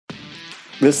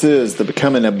This is the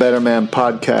Becoming a Better Man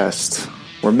podcast,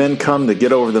 where men come to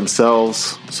get over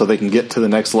themselves so they can get to the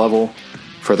next level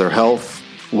for their health,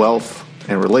 wealth,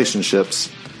 and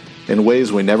relationships in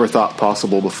ways we never thought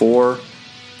possible before,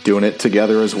 doing it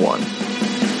together as one.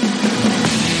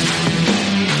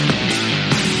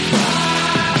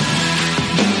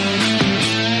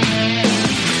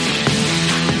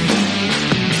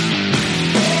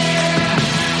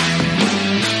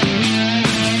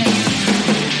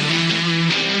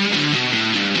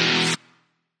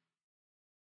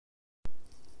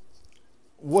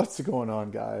 What's going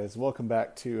on, guys? Welcome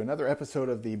back to another episode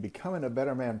of the Becoming a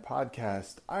Better Man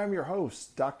podcast. I am your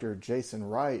host, Dr. Jason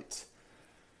Wright.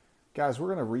 Guys,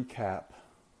 we're going to recap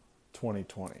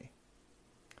 2020.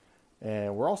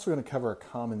 And we're also going to cover a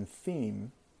common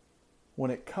theme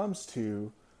when it comes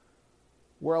to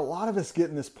where a lot of us get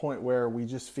in this point where we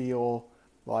just feel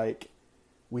like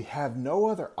we have no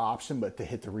other option but to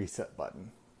hit the reset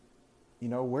button. You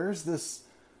know, where's this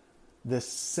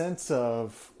sense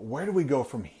of, where do we go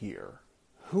from here?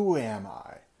 Who am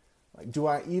I? Like, do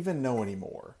I even know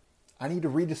anymore? I need to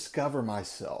rediscover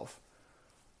myself.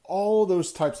 All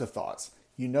those types of thoughts.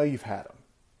 You know you've had them.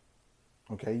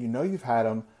 Okay, you know you've had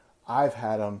them. I've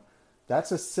had them.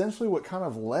 That's essentially what kind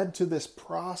of led to this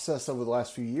process over the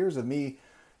last few years of me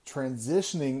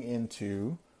transitioning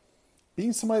into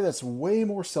being somebody that's way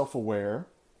more self-aware,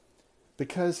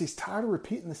 because he's tired of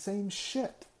repeating the same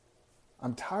shit.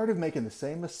 I'm tired of making the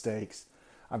same mistakes.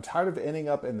 I'm tired of ending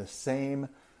up in the same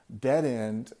dead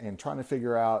end and trying to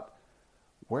figure out,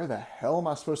 where the hell am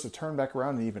I supposed to turn back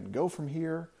around and even go from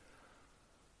here?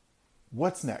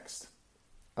 What's next?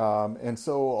 And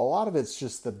so a lot of it's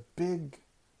just the big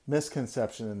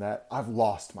misconception in that I've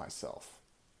lost myself.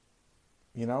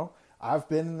 You know, I've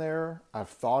been there. I've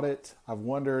thought it. I've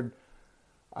wondered.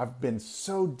 I've been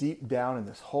so deep down in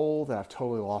this hole that I've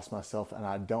totally lost myself and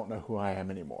I don't know who I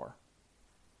am anymore.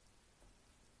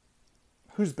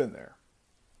 Who's been there?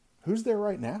 Who's there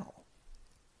right now?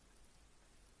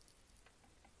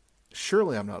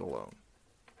 Surely I'm not alone.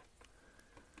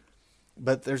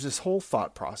 But there's this whole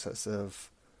thought process of,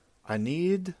 I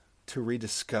need to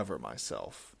rediscover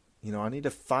myself. You know, I need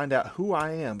to find out who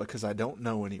I am because I don't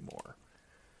know anymore.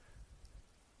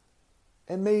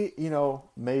 And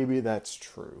maybe that's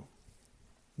true.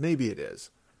 Maybe it is.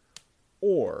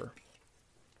 Or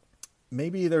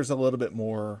maybe there's a little bit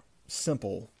more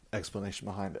simple explanation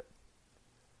behind it.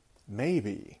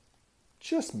 Maybe,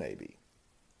 just maybe.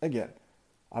 Again,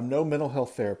 I'm no mental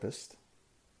health therapist.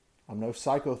 I'm no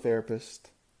psychotherapist.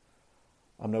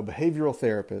 I'm no behavioral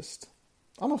therapist.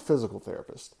 I'm a physical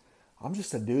therapist. I'm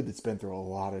just a dude that's been through a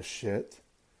lot of shit.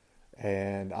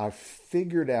 And I've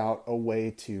figured out a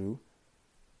way to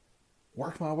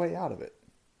work my way out of it.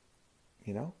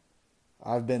 You know?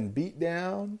 I've been beat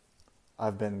down.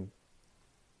 I've been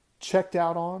checked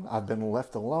out on. I've been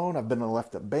left alone. I've been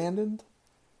left abandoned.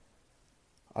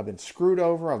 I've been screwed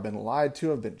over. I've been lied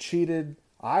to. I've been cheated.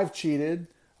 I've cheated.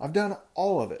 I've done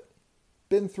all of it.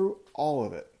 Been through all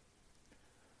of it.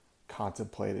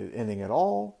 Contemplated ending it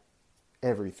all.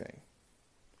 Everything.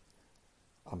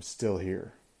 I'm still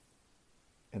here.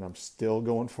 And I'm still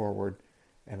going forward.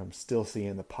 And I'm still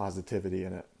seeing the positivity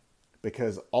in it.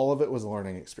 Because all of it was a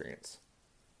learning experience.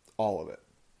 All of it.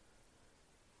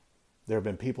 There have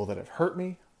been people that have hurt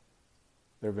me.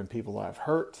 There have been people that I've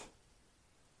hurt.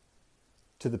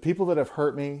 To the people that have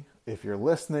hurt me, if you're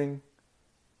listening,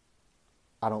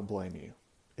 I don't blame you.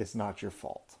 It's not your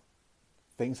fault.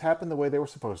 Things happened the way they were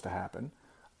supposed to happen.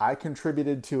 I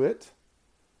contributed to it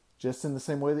just in the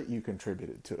same way that you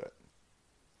contributed to it.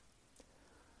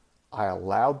 I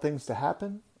allowed things to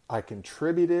happen. I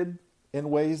contributed in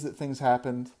ways that things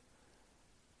happened,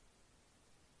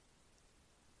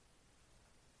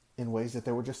 in ways that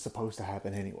they were just supposed to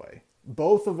happen anyway.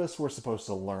 Both of us were supposed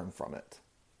to learn from it.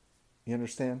 You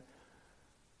understand?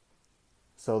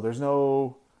 So there's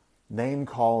no name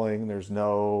calling. There's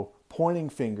no pointing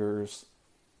fingers.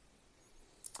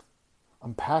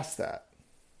 I'm past that.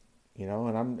 You know,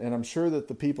 and I'm sure that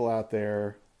the people out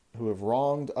there who have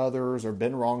wronged others or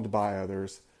been wronged by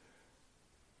others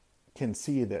can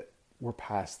see that we're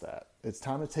past that. It's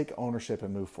time to take ownership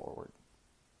and move forward.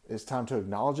 It's time to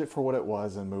acknowledge it for what it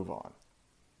was and move on.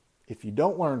 If you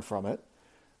don't learn from it,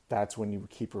 that's when you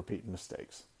keep repeating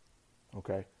mistakes.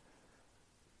 Okay?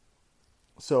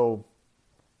 So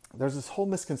there's this whole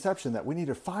misconception that we need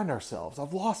to find ourselves.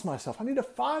 I've lost myself. I need to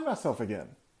find myself again.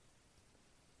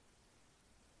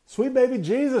 Sweet baby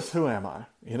Jesus, who am I?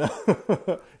 You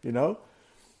know? You know?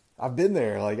 I've been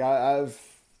there. Like I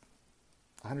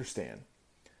understand.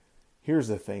 Here's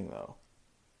the thing though.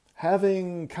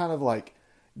 Having kind of like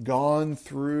gone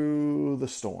through the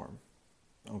storm.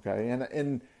 Okay,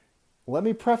 and let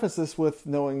me preface this with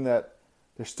knowing that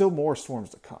there's still more storms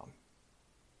to come.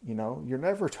 You know, you're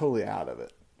never totally out of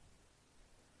it.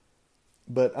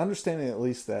 But understanding at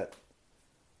least that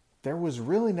there was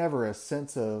really never a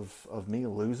sense of me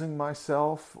losing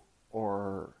myself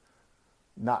or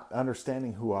not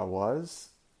understanding who I was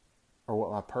or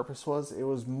what my purpose was. It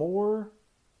was more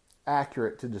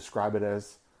accurate to describe it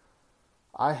as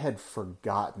I had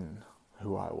forgotten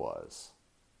who I was.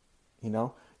 You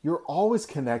know, you're always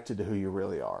connected to who you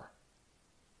really are.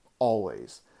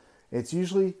 Always. It's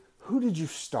usually, who did you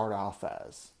start off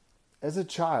as? As a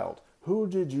child, who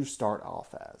did you start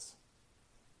off as?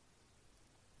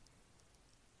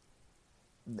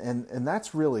 And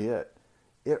that's really it.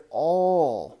 It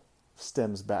all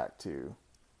stems back to,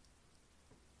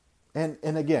 and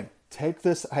again, take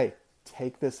this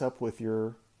up with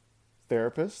your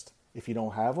therapist. If you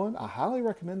don't have one, I highly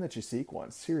recommend that you seek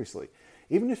one. Seriously.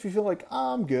 Even if you feel like,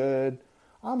 I'm good,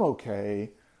 I'm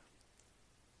okay,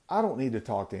 I don't need to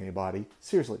talk to anybody.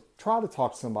 Seriously, try to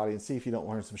talk to somebody and see if you don't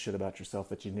learn some shit about yourself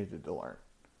that you needed to learn.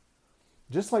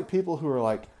 Just like people who are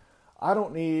like, I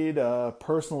don't need a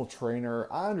personal trainer,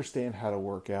 I understand how to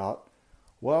work out.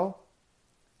 Well,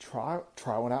 try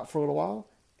one out for a little while.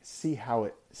 See how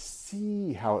it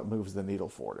moves the needle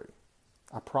for you.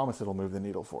 I promise it'll move the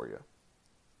needle for you.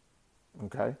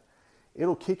 Okay?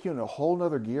 It'll kick you in a whole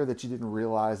nother gear that you didn't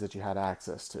realize that you had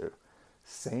access to.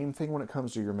 Same thing when it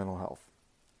comes to your mental health.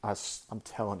 I'm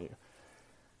telling you.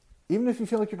 Even if you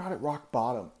feel like you're not at rock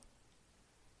bottom,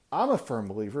 I'm a firm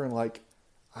believer in like,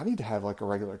 I need to have like a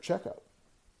regular checkup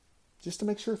just to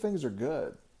make sure things are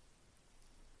good.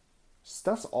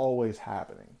 Stuff's always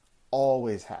happening.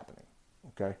 Always happening.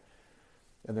 Okay?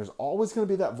 And there's always going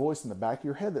to be that voice in the back of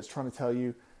your head that's trying to tell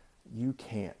you, you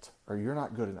can't, or you're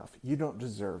not good enough. You don't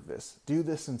deserve this. Do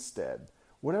this instead.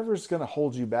 Whatever's going to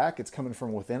hold you back, it's coming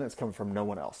from within. It's coming from no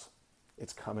one else.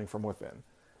 It's coming from within.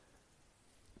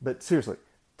 But seriously,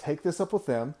 take this up with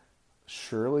them.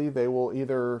 Surely they will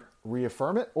either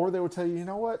reaffirm it or they will tell you, you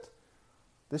know what?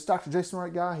 This Dr. Jason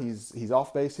Wright guy, he's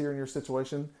off base here in your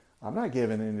situation. I'm not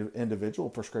giving individual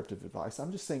prescriptive advice.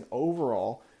 I'm just saying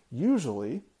overall,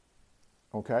 usually,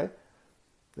 okay,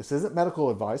 this isn't medical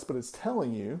advice, but it's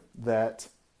telling you that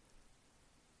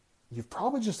you've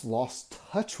probably just lost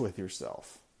touch with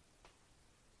yourself.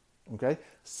 Okay?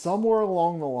 Somewhere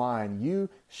along the line, you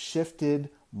shifted,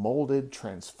 molded,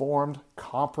 transformed,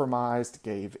 compromised,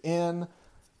 gave in,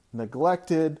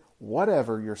 neglected,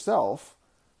 whatever yourself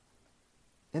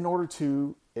in order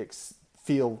to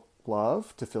feel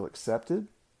love, to feel accepted,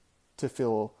 to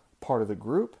feel part of the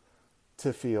group,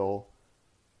 to feel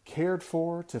cared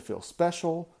for, to feel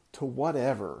special, to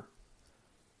whatever.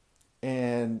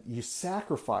 And you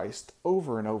sacrificed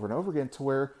over and over and over again to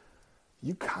where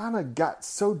you kind of got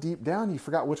so deep down you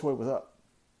forgot which way was up.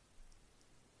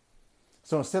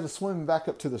 So instead of swimming back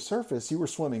up to the surface, you were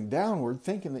swimming downward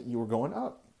thinking that you were going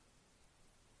up.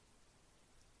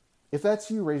 If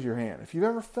that's you, raise your hand. If you've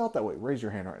ever felt that way, raise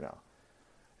your hand right now.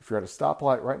 If you're at a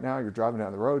stoplight right now, you're driving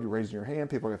down the road, you're raising your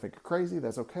hand, people are going to think you're crazy.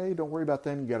 That's okay. Don't worry about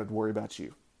them. You got to worry about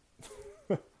you.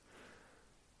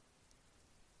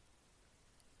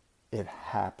 It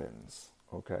happens,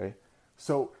 okay?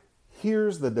 So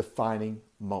here's the defining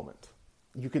moment.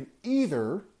 You can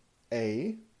either,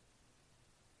 A,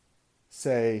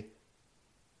 say,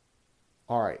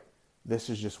 all right, this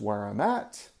is just where I'm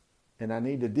at, and I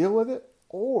need to deal with it,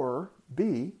 or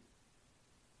B,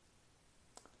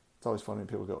 it's always funny when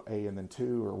people go A and then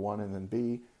 2, or 1 and then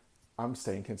B. I'm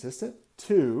staying consistent.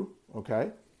 2,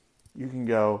 okay? You can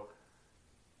go,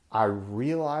 I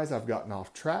realize I've gotten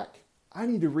off track. I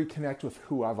need to reconnect with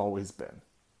who I've always been.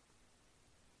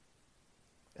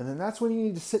 And then that's when you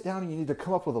need to sit down and you need to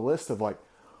come up with a list of like,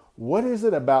 what is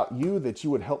it about you that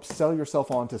you would help sell yourself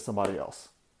on to somebody else?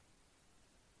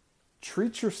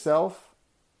 Treat yourself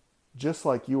just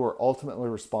like you are ultimately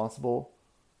responsible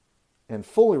and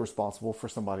fully responsible for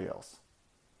somebody else.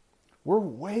 We're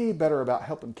way better about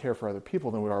helping care for other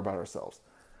people than we are about ourselves.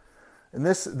 And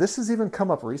this has even come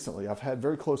up recently. I've had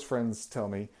very close friends tell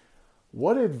me,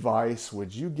 what advice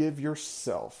would you give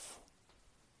yourself,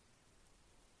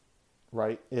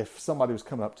 right, if somebody was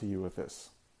coming up to you with this?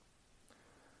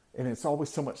 And it's always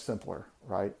so much simpler,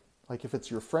 right? Like if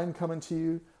it's your friend coming to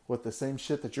you with the same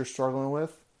shit that you're struggling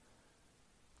with,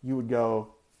 you would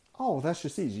go, oh, that's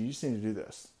just easy. You just need to do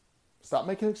this. Stop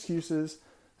making excuses.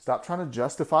 Stop trying to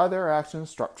justify their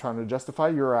actions. Stop trying to justify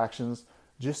your actions.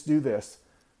 Just do this.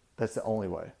 That's the only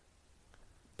way.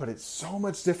 But it's so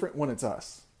much different when it's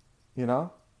us, you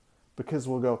know? Because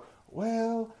we'll go,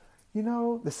 well, you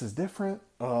know, this is different.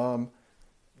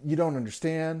 you don't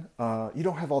understand. You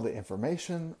don't have all the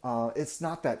information. It's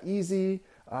not that easy.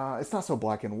 It's not so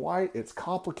black and white. It's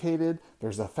complicated.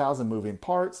 There's 1,000 moving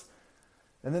parts.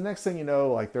 And the next thing you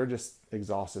know, like they're just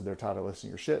exhausted. They're tired of listening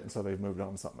to your shit. And so they've moved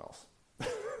on to something else.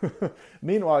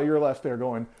 Meanwhile, you're left there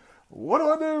going, what do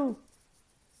I do?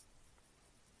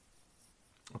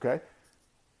 Okay.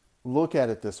 Look at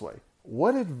it this way.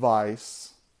 What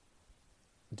advice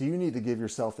do you need to give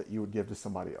yourself that you would give to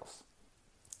somebody else?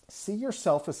 See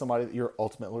yourself as somebody that you're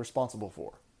ultimately responsible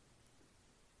for.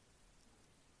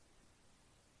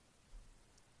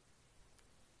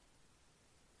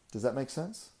 Does that make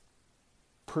sense?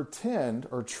 Pretend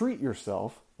or treat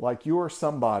yourself like you are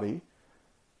somebody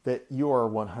that you are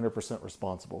 100%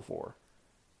 responsible for.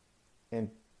 And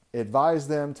advise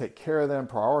them, take care of them,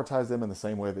 prioritize them in the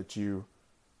same way that you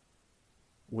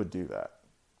would do that.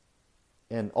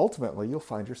 And ultimately, you'll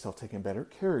find yourself taking better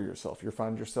care of yourself. You'll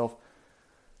find yourself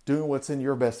doing what's in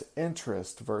your best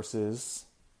interest versus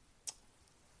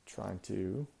trying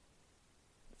to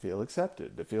feel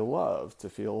accepted, to feel loved, to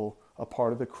feel a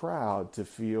part of the crowd, to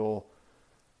feel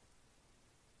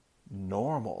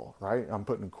normal, right? I'm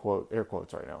putting air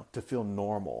quotes right now, to feel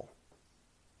normal.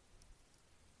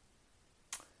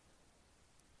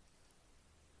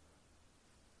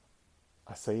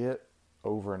 I say it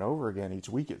over and over again each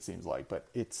week, it seems like, but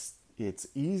it's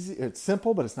easy. It's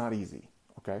simple, but it's not easy.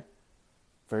 Okay.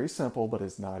 Very simple, but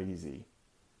it's not easy.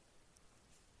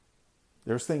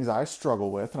 There's things I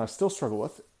struggle with and I still struggle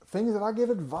with. Things that I give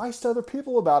advice to other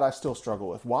people about, I still struggle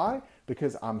with. Why?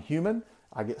 Because I'm human.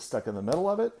 I get stuck in the middle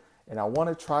of it and I want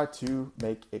to try to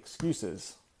make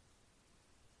excuses.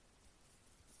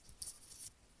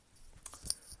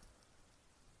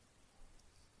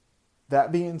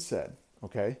 That being said,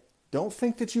 okay, don't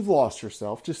think that you've lost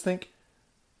yourself. Just think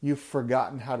you've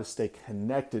forgotten how to stay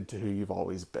connected to who you've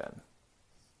always been.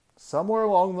 Somewhere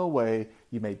along the way,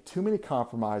 you made too many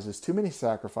compromises, too many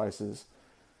sacrifices.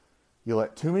 You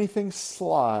let too many things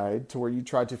slide to where you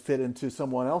tried to fit into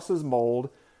someone else's mold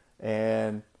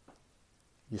and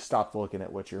you stopped looking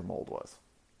at what your mold was.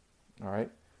 All right?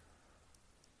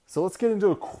 So let's get into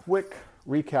a quick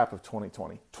recap of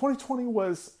 2020. 2020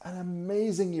 was an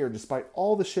amazing year despite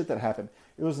all the shit that happened.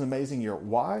 It was an amazing year.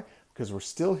 Why? Because we're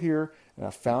still here and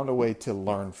I found a way to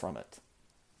learn from it.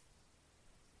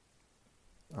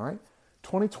 All right?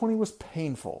 2020 was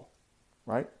painful,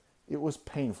 right? It was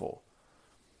painful.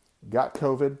 Got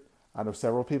COVID. I know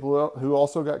several people who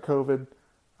also got COVID.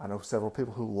 I know several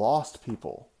people who lost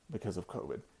people because of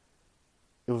COVID.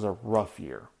 It was a rough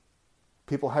year.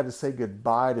 People had to say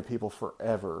goodbye to people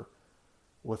forever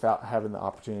without having the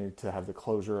opportunity to have the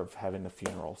closure of having a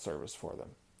funeral service for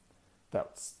them.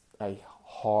 That's a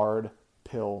hard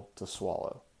pill to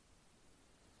swallow.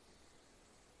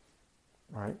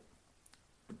 All right?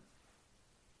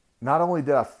 Not only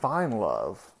did I find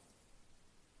love,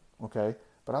 okay,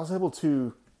 but I was able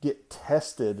to get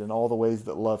tested in all the ways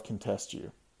that love can test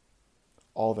you.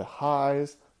 All the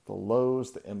highs, the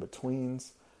lows, the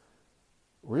in-betweens.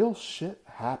 Real shit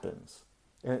happens.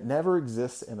 And it never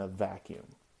exists in a vacuum.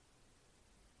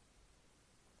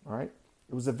 All right?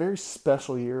 It was a very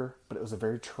special year, but it was a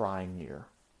very trying year.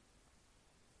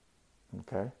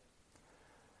 Okay?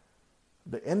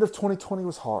 The end of 2020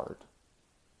 was hard.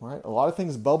 Right? A lot of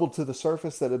things bubbled to the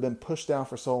surface that had been pushed down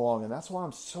for so long. And that's why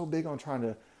I'm so big on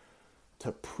trying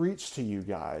to preach to you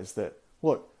guys that,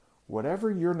 look,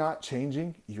 whatever you're not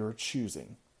changing, you're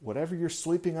choosing. Whatever you're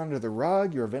sweeping under the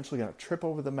rug, you're eventually going to trip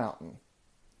over the mountain.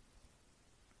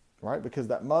 Right? Because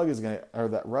that rug is going to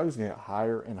get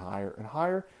higher and higher and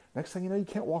higher. Next thing you know, you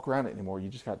can't walk around it anymore. You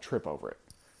just got to trip over it.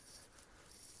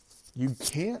 You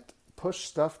can't push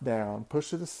stuff down,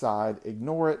 push it aside,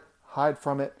 ignore it, hide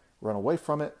from it, run away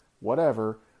from it,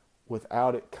 whatever,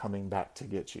 without it coming back to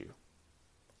get you.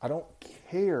 I don't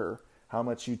care how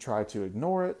much you try to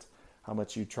ignore it, how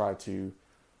much you try to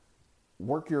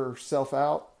work yourself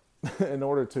out in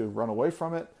order to run away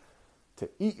from it, to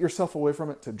eat yourself away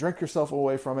from it, to drink yourself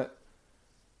away from it,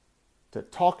 to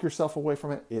talk yourself away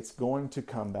from it. It's going to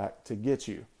come back to get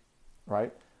you,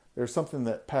 right? There's something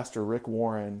that Pastor Rick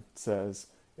Warren says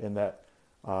in that,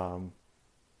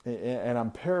 and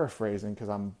I'm paraphrasing because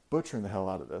I'm butchering the hell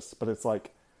out of this, but it's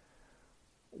like,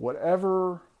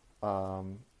 whatever,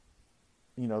 the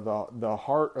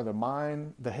heart or the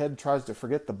mind, the head tries to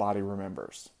forget, the body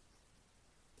remembers.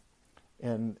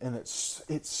 And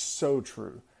it's so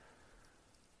true.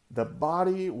 The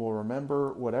body will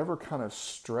remember whatever kind of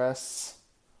stress,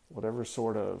 whatever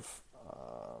sort of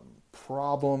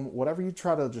problem, whatever you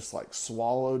try to just like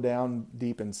swallow down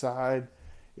deep inside,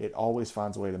 it always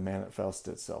finds a way to manifest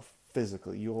itself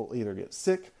physically. You'll either get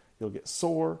sick, you'll get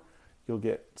sore, You'll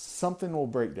get something will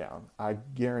break down. I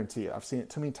guarantee it. I've seen it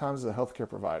too many times as a healthcare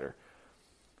provider.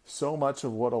 So much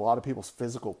of what a lot of people's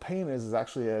physical pain is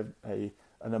actually an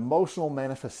emotional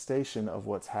manifestation of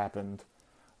what's happened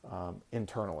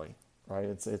internally, right?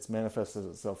 It's manifested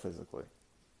itself physically.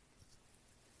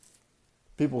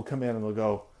 People come in and they'll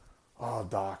go, "Oh,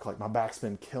 doc, like my back's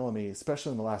been killing me,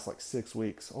 especially in the last like 6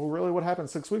 weeks." "Oh, really? What happened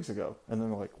 6 weeks ago?" And then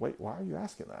they're like, "Wait, why are you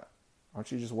asking that?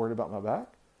 Aren't you just worried about my back?"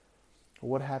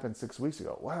 "What happened 6 weeks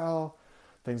ago?" "Well,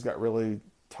 things got really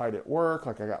tight at work.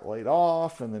 Like I got laid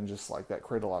off, and then just like that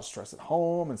created a lot of stress at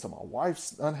home. And so my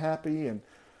wife's unhappy, and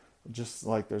just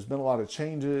like there's been a lot of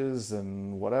changes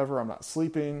and whatever. I'm not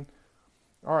sleeping."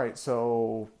 "All right,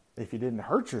 so if you didn't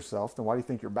hurt yourself, then why do you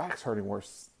think your back's hurting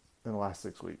worse in the last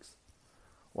 6 weeks?"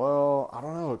 "Well, I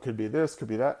don't know. It could be this, could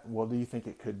be that." "Well, do you think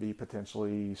it could be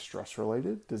potentially stress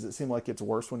related? Does it seem like it's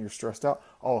worse when you're stressed out?"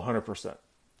 "Oh, 100%.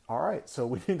 "All right, so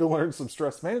we need to learn some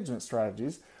stress management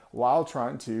strategies while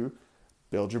trying to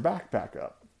build your back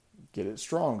up, get it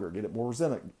stronger, get it more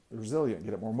resilient,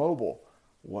 get it more mobile,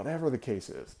 whatever the case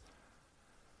is."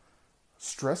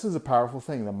 Stress is a powerful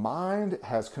thing. The mind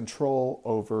has control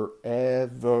over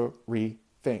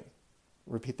everything.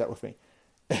 Repeat that with me.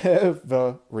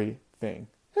 Everything.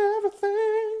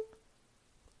 Everything.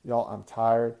 Y'all, I'm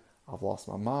tired. I've lost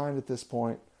my mind at this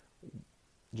point.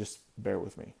 Just bear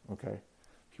with me, okay?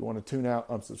 If you want to tune out,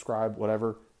 unsubscribe,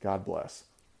 whatever, God bless.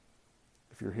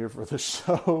 If you're here for the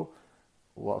show,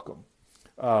 welcome.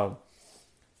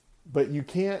 But you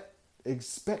can't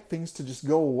expect things to just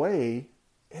go away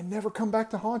and never come back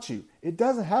to haunt you. It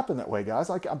doesn't happen that way, guys.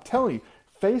 Like I'm telling you,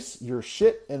 face your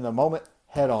shit in the moment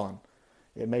head on.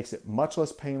 It makes it much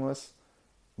less painless,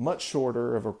 much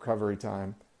shorter of a recovery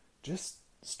time. Just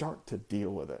start to deal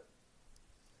with it.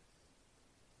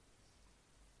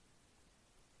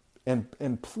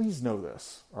 And please know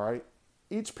this, all right?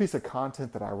 Each piece of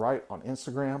content that I write on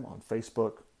Instagram, on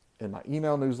Facebook, in my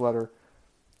email newsletter,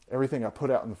 everything I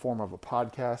put out in the form of a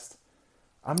podcast,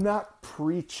 I'm not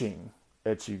preaching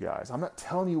at you guys. I'm not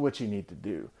telling you what you need to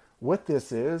do. What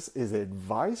this is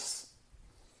advice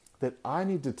that I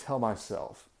need to tell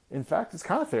myself. In fact, it's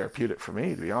kind of therapeutic for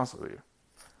me, to be honest with you.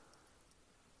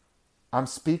 I'm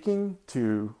speaking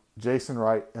to Jason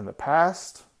Wright in the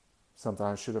past, something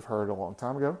I should have heard a long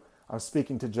time ago. I'm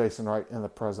speaking to Jason Wright in the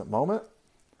present moment,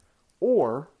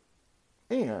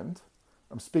 and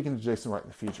I'm speaking to Jason Wright in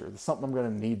the future. It's something I'm going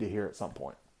to need to hear at some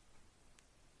point.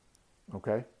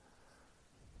 Okay?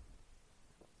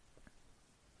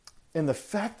 And the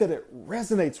fact that it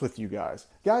resonates with you guys.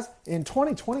 Guys, in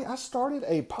 2020, I started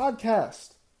a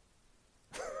podcast.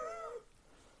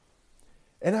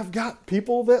 And I've got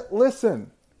people that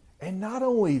listen. And not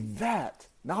only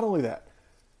not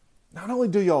only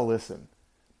do y'all listen,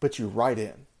 but you write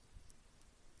in.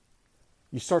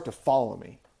 You start to follow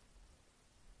me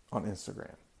on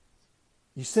Instagram.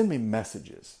 You send me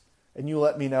messages and you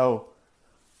let me know,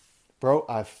 "Bro,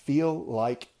 I feel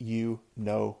like you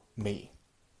know me.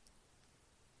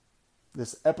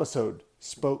 This episode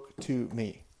spoke to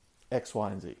me, X,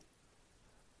 Y, and Z."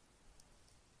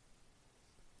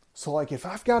 So like if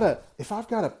I've got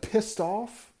a pissed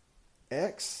off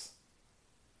ex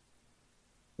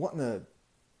wanting to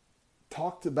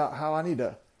talk about how I need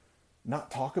to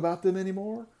not talk about them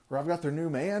anymore, or I've got their new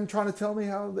man trying to tell me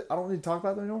how I don't need to talk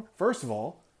about them anymore, first of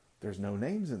all, there's no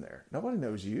names in there. Nobody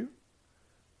knows you.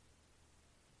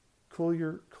 Cool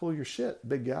your shit,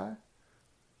 big guy.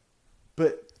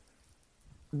 But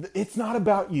it's not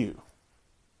about you.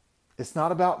 It's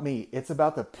not about me. It's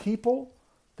about the people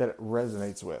that it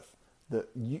resonates with.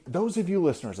 Those of you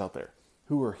listeners out there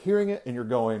who are hearing it and you're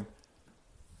going,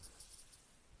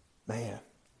 "Man,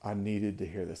 I needed to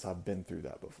hear this. I've been through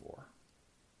that before."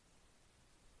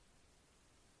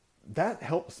 That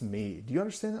helps me. Do you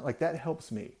understand that? Like that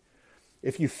helps me.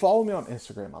 If you follow me on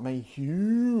Instagram, I'm a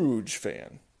huge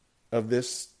fan of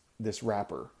this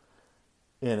rapper,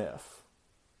 NF.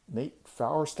 Nate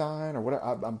Fauerstein or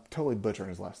whatever. I'm totally butchering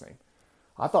his last name.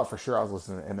 I thought for sure I was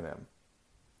listening to Eminem.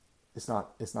 It's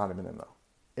not Eminem though.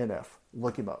 NF.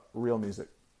 Look him up. Real music.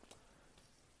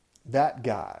 That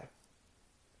guy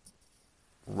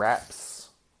raps,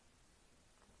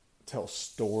 tells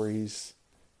stories,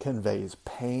 conveys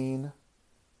pain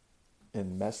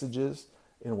and messages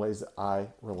in ways that I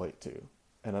relate to.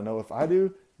 And I know if I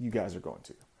do, you guys are going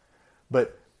to.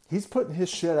 But he's putting his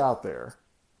shit out there.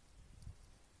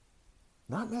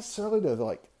 Not necessarily to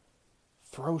like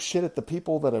throw shit at the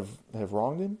people that have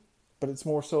wronged him, but it's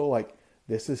more so like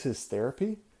this is his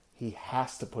therapy. He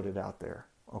has to put it out there,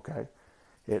 okay?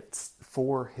 It's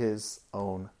for his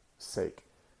own sake.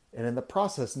 And in the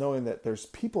process, knowing that there's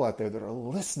people out there that are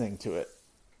listening to it,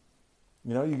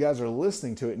 You know, you guys are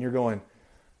listening to it and you're going,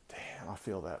 damn, I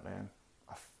feel that, man.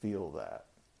 I feel that.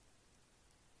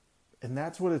 And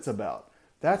that's what it's about.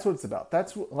 That's what it's about.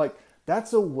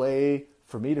 That's a way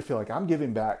for me to feel like I'm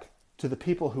giving back to the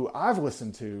people who I've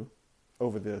listened to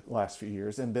over the last few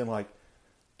years and been like,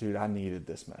 dude, I needed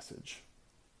this message.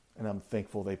 And I'm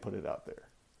thankful they put it out there.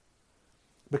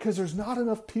 Because there's not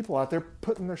enough people out there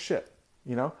putting their shit,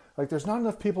 you know? Like there's not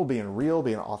enough people being real,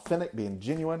 being authentic, being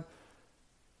genuine,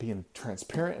 being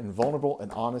transparent and vulnerable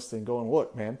and honest and going,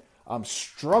 look, man, I'm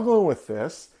struggling with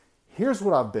this. Here's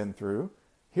what I've been through.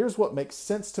 Here's what makes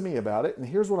sense to me about it. And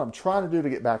here's what I'm trying to do to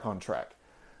get back on track.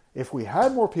 If we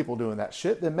had more people doing that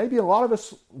shit, then maybe a lot of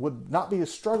us would not be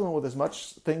struggling with as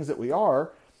much things that we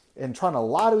are and trying to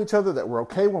lie to each other that we're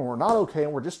okay when we're not okay,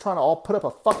 and we're just trying to all put up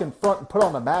a fucking front and put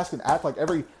on a mask and act like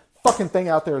every fucking thing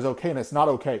out there is okay and it's not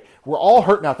okay. We're all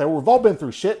hurting out there. We've all been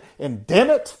through shit, and damn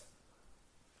it,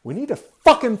 we need to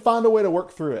fucking find a way to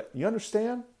work through it. You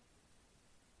understand?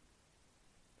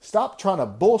 Stop trying to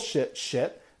bullshit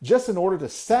shit just in order to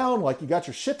sound like you got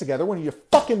your shit together when you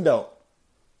fucking don't.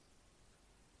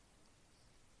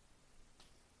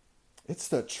 It's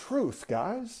the truth,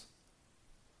 guys.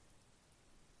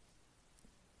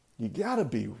 You gotta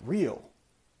be real.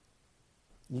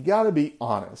 You gotta be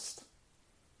honest.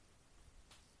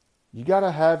 You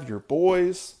gotta have your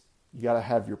boys. You gotta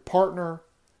have your partner.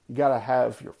 You gotta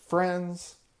have your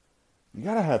friends. You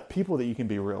gotta have people that you can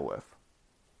be real with.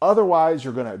 Otherwise,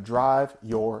 you're gonna drive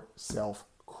yourself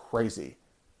crazy.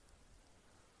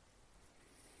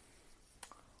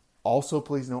 Also,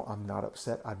 please know I'm not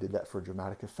upset. I did that for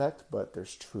dramatic effect, but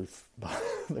there's truth.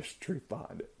 There's truth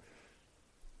behind it.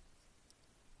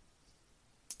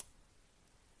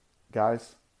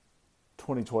 Guys,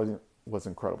 2020 was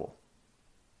incredible.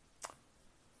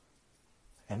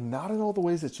 And not in all the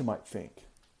ways that you might think.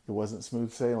 It wasn't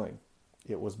smooth sailing.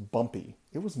 It was bumpy.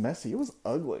 It was messy. It was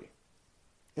ugly.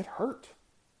 It hurt.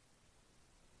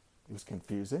 It was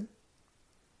confusing.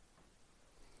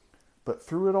 But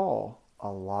through it all, a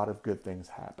lot of good things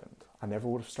happened. I never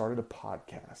would have started a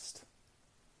podcast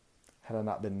had I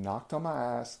not been knocked on my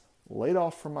ass, laid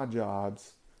off from my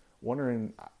jobs,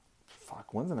 wondering,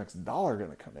 fuck, when's the next dollar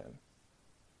going to come in?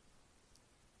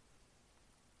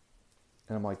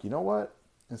 And I'm like, you know what?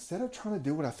 Instead of trying to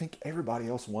do what I think everybody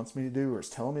else wants me to do or is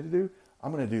telling me to do,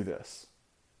 I'm going to do this.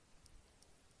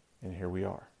 And here we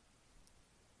are.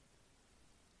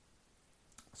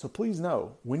 So please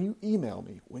know, when you email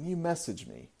me, when you message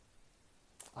me,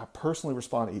 I personally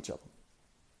respond to each of them.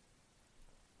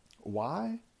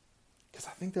 Why? Because I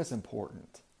think that's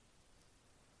important.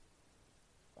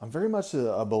 I'm very much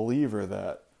a believer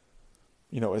that,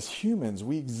 as humans,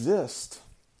 we exist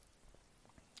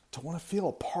to want to feel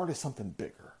a part of something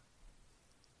bigger.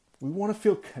 We want to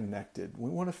feel connected. We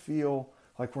want to feel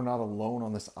like we're not alone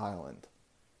on this island.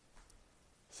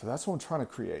 So that's what I'm trying to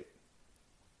create.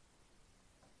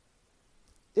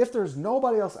 If there's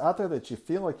nobody else out there that you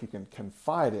feel like you can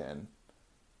confide in,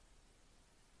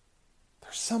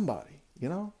 there's somebody,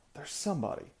 there's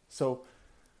somebody. So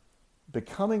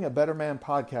becoming a better man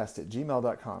podcast at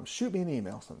gmail.com. Shoot me an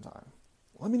email sometime.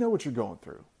 Let me know what you're going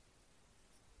through.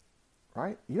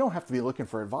 Right? You don't have to be looking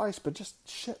for advice, but just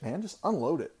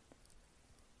unload it.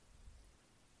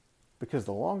 Because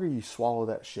the longer you swallow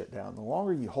that shit down, the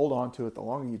longer you hold on to it, the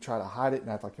longer you try to hide it and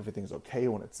act like everything's okay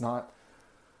when it's not,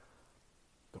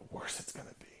 the worse it's going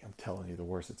to be. I'm telling you, the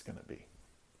worse it's going to be.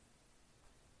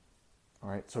 All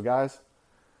right, so guys,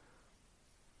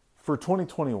 for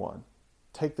 2021,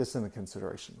 take this into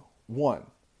consideration. 1,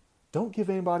 don't give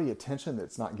anybody attention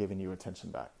that's not giving you attention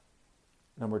back.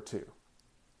 Number 2,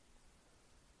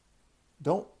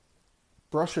 don't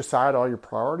brush aside all your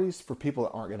priorities for people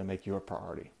that aren't going to make you a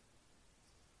priority.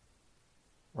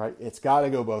 Right? It's got to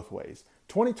go both ways.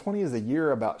 2020 is a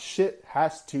year about shit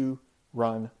has to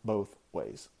run both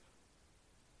ways.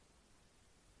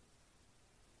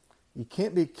 You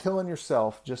can't be killing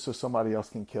yourself just so somebody else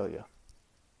can kill you.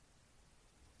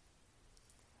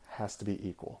 Has to be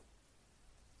equal.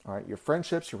 All right, your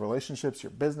friendships, your relationships, your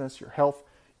business, your health,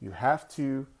 you have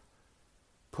to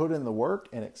put in the work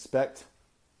and expect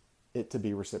it to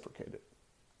be reciprocated.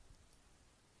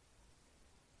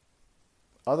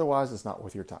 Otherwise, it's not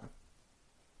worth your time.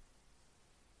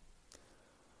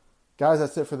 Guys,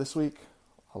 that's it for this week.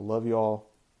 I love you all.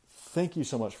 Thank you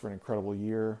so much for an incredible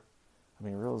year. I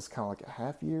mean, really, it's kind of like a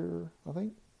half year, I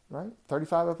think, right?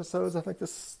 35 episodes, I think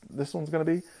this one's going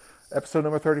to be. Episode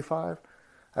number 35.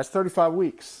 That's 35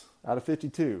 weeks out of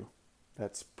 52.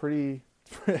 That's pretty,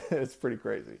 it's pretty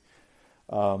crazy.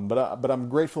 But I'm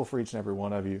grateful for each and every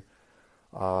one of you.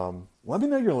 Let me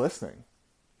know you're listening.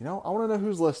 I want to know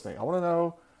who's listening. I want to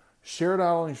know, Share it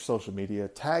out on your social media.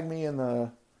 Tag me in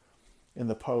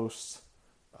the posts.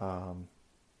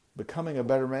 Becoming a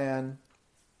Better Man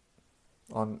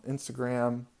on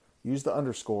Instagram. Use the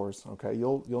underscores. Okay,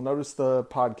 you'll notice the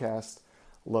podcast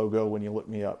logo when you look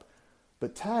me up.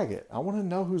 But tag it. I want to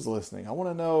know who's listening. I want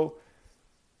to know,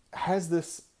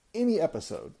 has any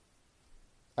episode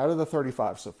out of the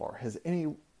 35 so far, has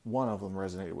any one of them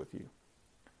resonated with you?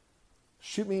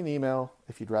 Shoot me an email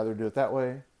if you'd rather do it that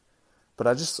way. But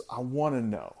I want to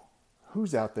know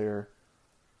who's out there,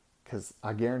 because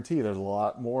I guarantee there's a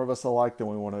lot more of us alike than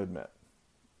we want to admit.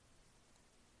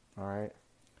 All right.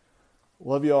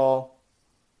 Love you all.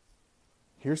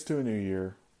 Here's to a new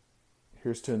year.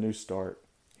 Here's to a new start.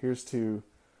 Here's to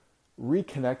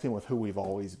reconnecting with who we've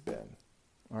always been.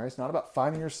 All right. It's not about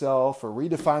finding yourself or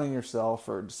redefining yourself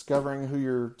or discovering who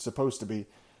you're supposed to be.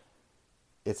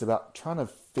 It's about trying to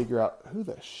figure out, who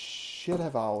the shit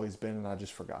have I always been and I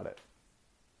just forgot it.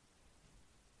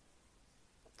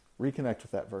 Reconnect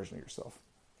with that version of yourself.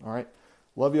 All right.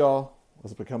 Love y'all.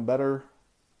 Let's become better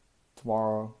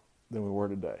tomorrow than we were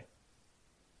today.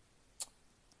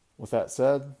 With that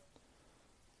said,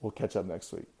 we'll catch up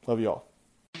next week. Love y'all.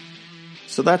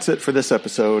 So that's it for this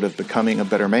episode of Becoming a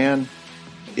Better Man.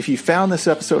 If you found this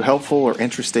episode helpful or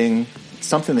interesting,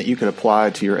 something that you could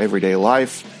apply to your everyday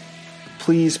life,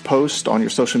 please post on your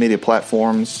social media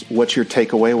platforms what your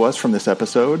takeaway was from this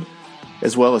episode,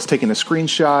 as well as taking a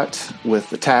screenshot with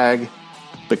the tag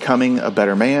Becoming a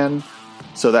Better Man,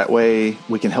 so that way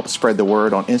we can help spread the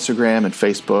word on Instagram and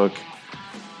Facebook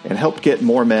and help get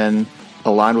more men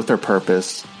aligned with their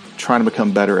purpose, trying to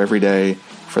become better every day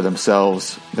for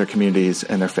themselves, their communities,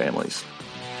 and their families.